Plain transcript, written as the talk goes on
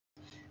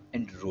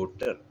and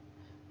rotor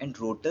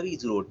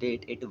is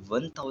rotate at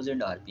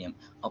 1000 rpm,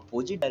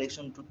 opposite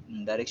direction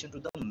to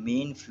the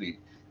main field.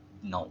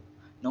 Now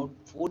now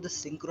for the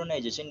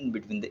synchronization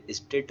between the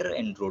stator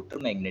and rotor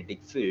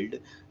magnetic field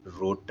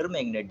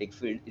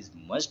is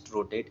must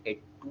rotate at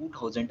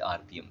 2000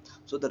 rpm.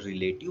 So the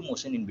relative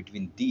motion in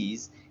between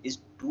these is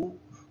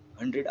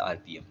 200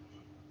 rpm.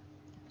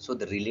 So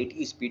the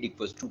relative speed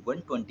equals to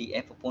 120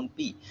 f upon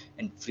p,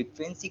 and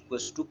frequency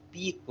equals to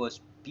p equals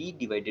p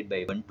divided by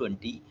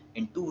 120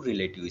 into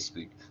relative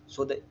speed.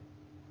 So the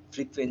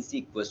frequency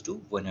equals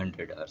to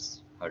 100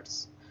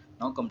 hertz.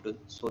 Now come to,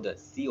 so the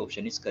C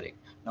option is correct.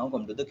 Now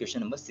come to the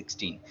question number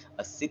 16.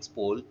 A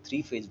 6-pole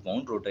 3-phase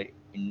wound rotor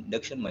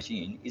induction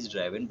machine is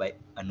driven by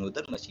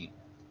another machine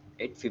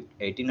at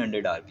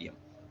 1800 rpm.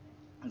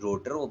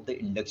 Rotor of the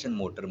induction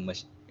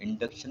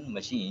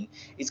machine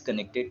is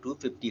connected to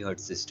 50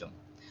 hertz system.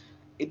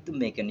 If the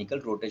mechanical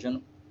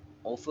rotation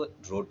of a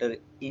rotor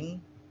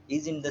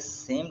is in the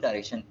same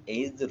direction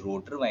as the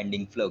rotor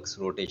winding flux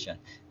rotation,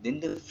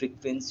 then the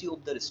frequency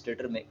of the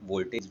stator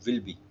voltage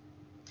will be.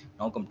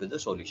 Now come to the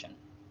solution.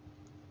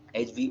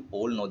 As we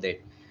all know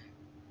that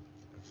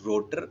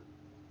rotor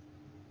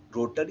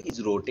rotor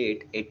is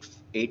rotate at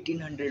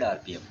 1800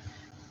 rpm,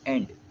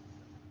 and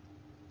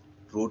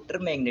rotor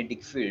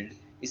magnetic field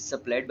is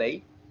supplied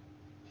by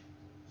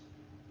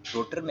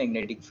rotor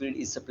magnetic field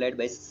is supplied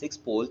by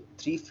 6-pole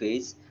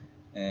 3-phase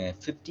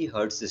 50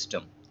 hertz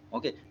system.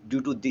 Okay,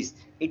 due to this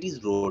it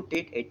is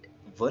rotate at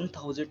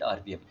 1000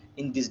 rpm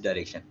in this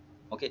direction.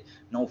 Okay,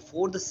 now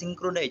for the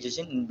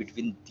synchronization in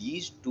between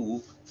these two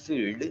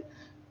field,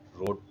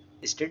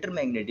 stator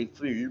magnetic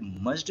field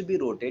must be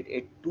rotate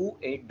at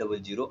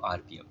 2800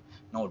 rpm.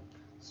 Now,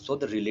 so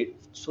the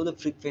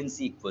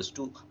frequency equals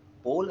to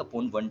pole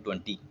upon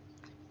 120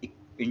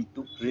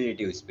 into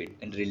relative speed,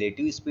 and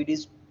relative speed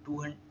is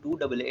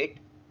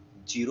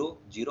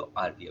 28800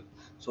 rpm.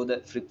 So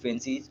the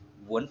frequency is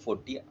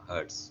 140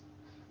 hertz.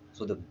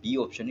 So the B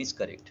option is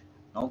correct.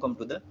 Now come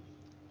to the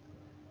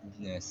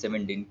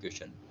 17th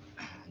question.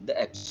 The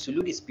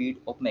absolute speed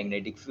of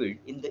magnetic field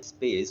in the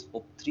space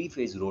of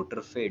 3-phase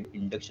rotor fed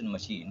induction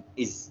machine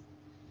is.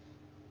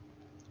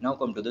 Now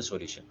come to the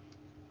solution.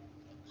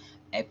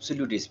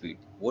 Absolute speed.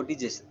 What is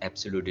this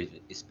absolute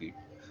speed?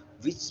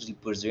 Which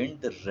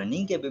represent the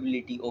running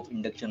capability of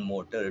induction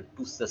motor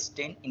to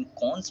sustain in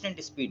constant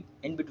speed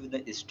in between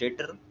the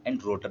stator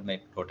and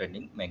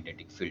rotating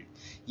magnetic field.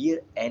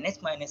 Here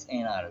ns minus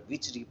nr,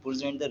 which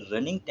represent the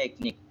running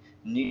technique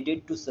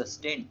needed to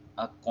sustain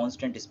a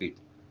constant speed.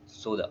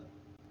 So the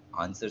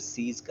answer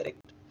C is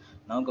correct.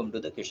 Now come to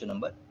the question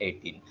number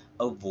 18.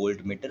 A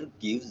voltmeter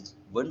gives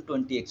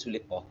 120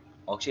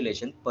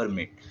 oscillation per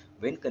minute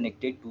when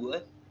connected to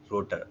a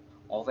rotor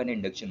of an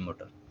induction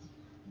motor.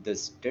 The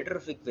stator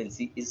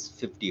frequency is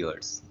 50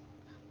 Hz.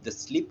 The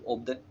slip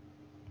of the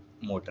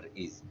motor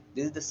is.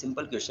 This is the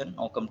simple question.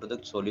 Now come to the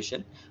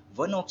solution.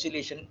 One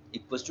oscillation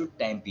equals to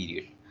time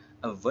period.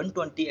 A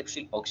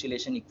 120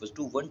 oscillation equals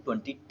to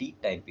 120 t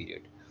time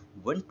period.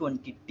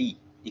 120 t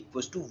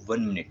equals to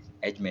 1 minute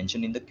as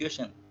mentioned in the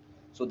question.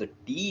 So the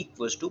t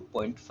equals to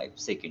 0.5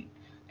 second,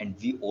 and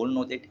we all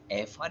know that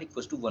fr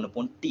equals to 1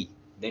 upon t.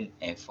 Then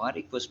fr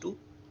equals to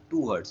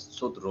 2 hertz.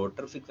 So the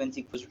rotor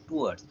frequency equals to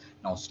 2 hertz.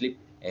 Now slip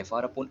fr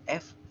upon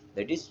f,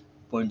 that is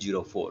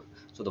 0.04.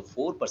 So the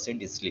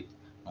 4% is slip.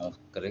 Now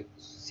correct,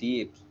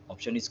 C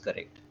option is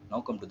correct.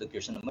 Now come to the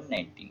question number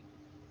 19.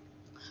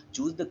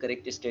 Choose the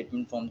correct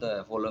statement from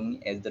the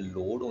following as the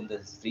load on the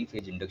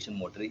 3-phase induction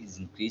motor is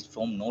increased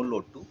from no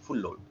load to full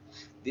load.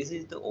 This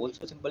is the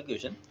also simple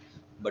question,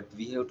 but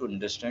we have to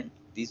understand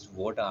this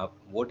what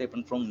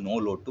happened from no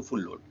load to full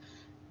load.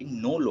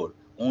 In no load,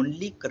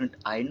 only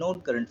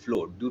inode current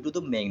flow due to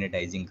the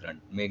magnetizing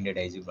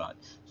branch.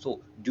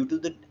 So due to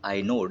the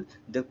inode,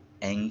 the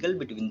angle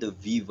between the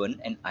V1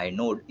 and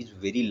inode is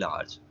very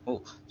large.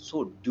 Oh,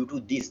 so due to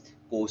this,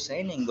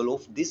 cosine angle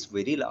of this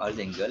very large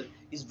angle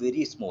is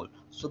very small.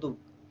 So the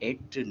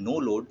at no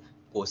load,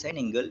 cosine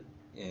angle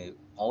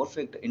power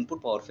factor,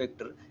 input power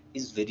factor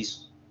is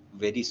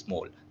very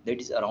small, that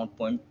is around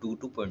 0.2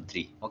 to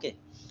 0.3. Okay,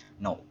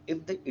 now if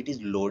it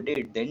is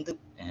loaded, then the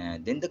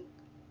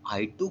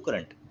I2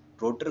 current,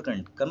 rotor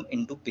current come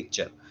into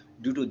picture.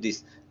 Due to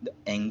this, the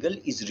angle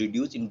is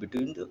reduced in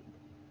between the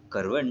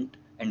current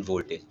and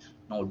voltage.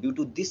 Now due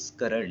to this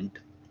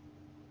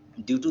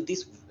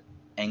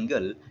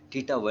angle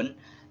theta 1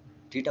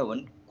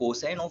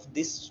 cosine of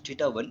this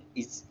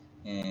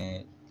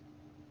uh,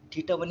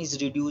 theta 1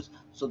 is reduced,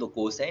 so the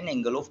cosine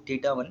angle of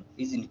theta 1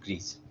 is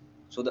increased,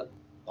 so the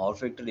power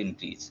factor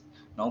increase.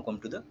 Now come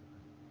to the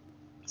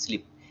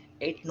slip.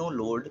 At no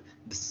load,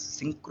 the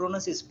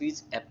synchronous speed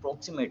is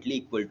approximately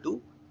equal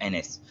to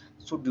ns.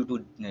 So due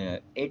to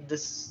at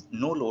this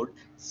no load,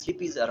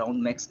 slip is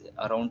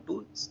around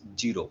to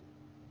 0.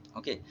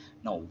 Okay,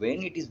 now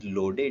when it is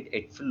loaded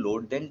at full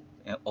load, then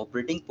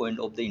operating point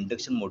of the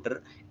induction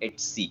motor at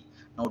C.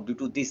 Now due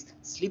to this,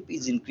 slip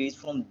is increased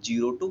from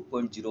 0 to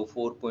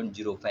 0.04,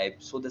 0.05.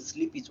 So the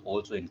slip is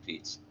also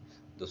increased.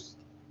 Those,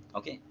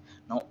 okay,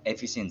 now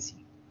efficiency.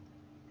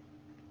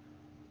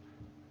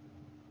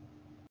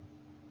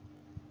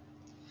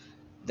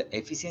 The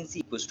efficiency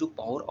equals to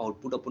power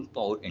output upon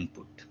power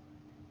input.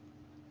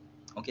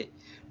 Okay,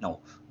 now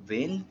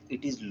when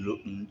it is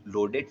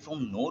loaded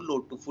from no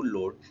load to full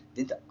load,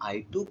 then the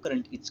I2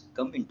 current is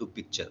come into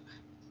picture.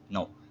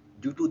 Now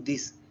due to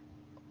this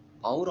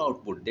power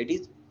output, that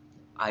is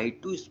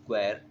I2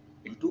 square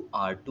into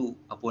R2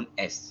 upon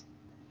S,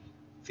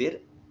 where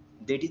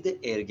that is the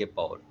air gap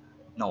power.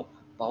 Now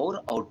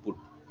power output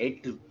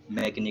at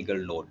mechanical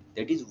load,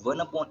 that is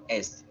 1 upon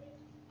S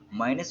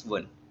minus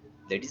 1,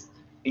 that is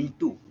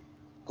into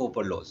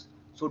copper loss.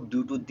 So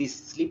due to this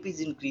slip is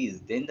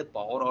increased, then the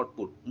power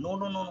output, no,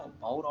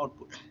 power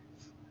output,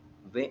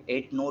 where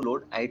at no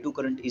load I2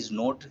 current is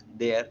not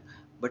there,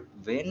 but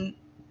when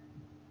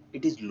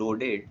it is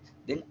loaded,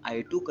 then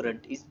I2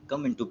 current is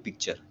come into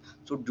picture.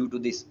 So due to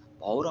this,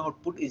 power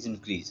output is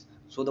increased,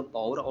 so the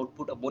power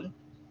output upon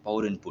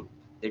power input,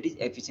 that is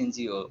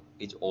efficiency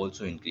is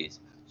also increased.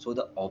 So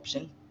the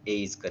option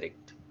A is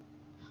correct.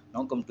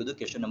 Now come to the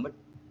question number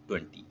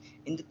 20.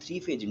 In the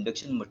three-phase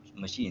induction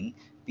machine,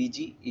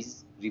 PG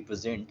is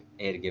represent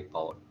air gap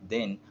power.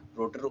 Then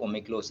rotor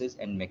ohmic losses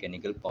and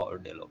mechanical power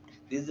developed.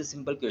 This is a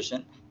simple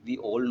question. We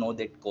all know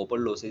that copper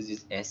losses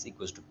is S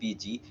equals to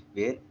PG,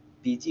 where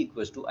PG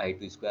equals to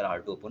I2 square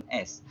R2 upon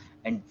S.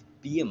 And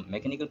PM,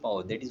 mechanical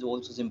power, that is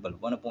also simple.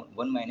 1 upon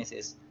 1 minus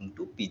S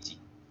into PG.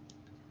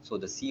 So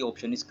the C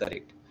option is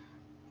correct.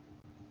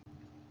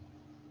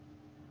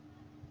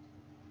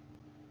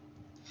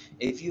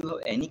 If you have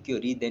any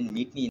query, then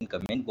meet me in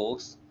comment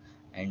box.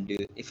 And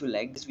if you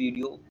like this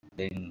video,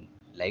 then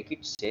like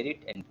it, share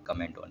it, and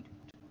comment on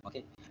it.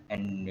 Okay.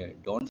 And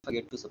don't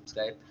forget to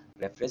subscribe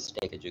Reference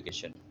Tech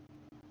Education.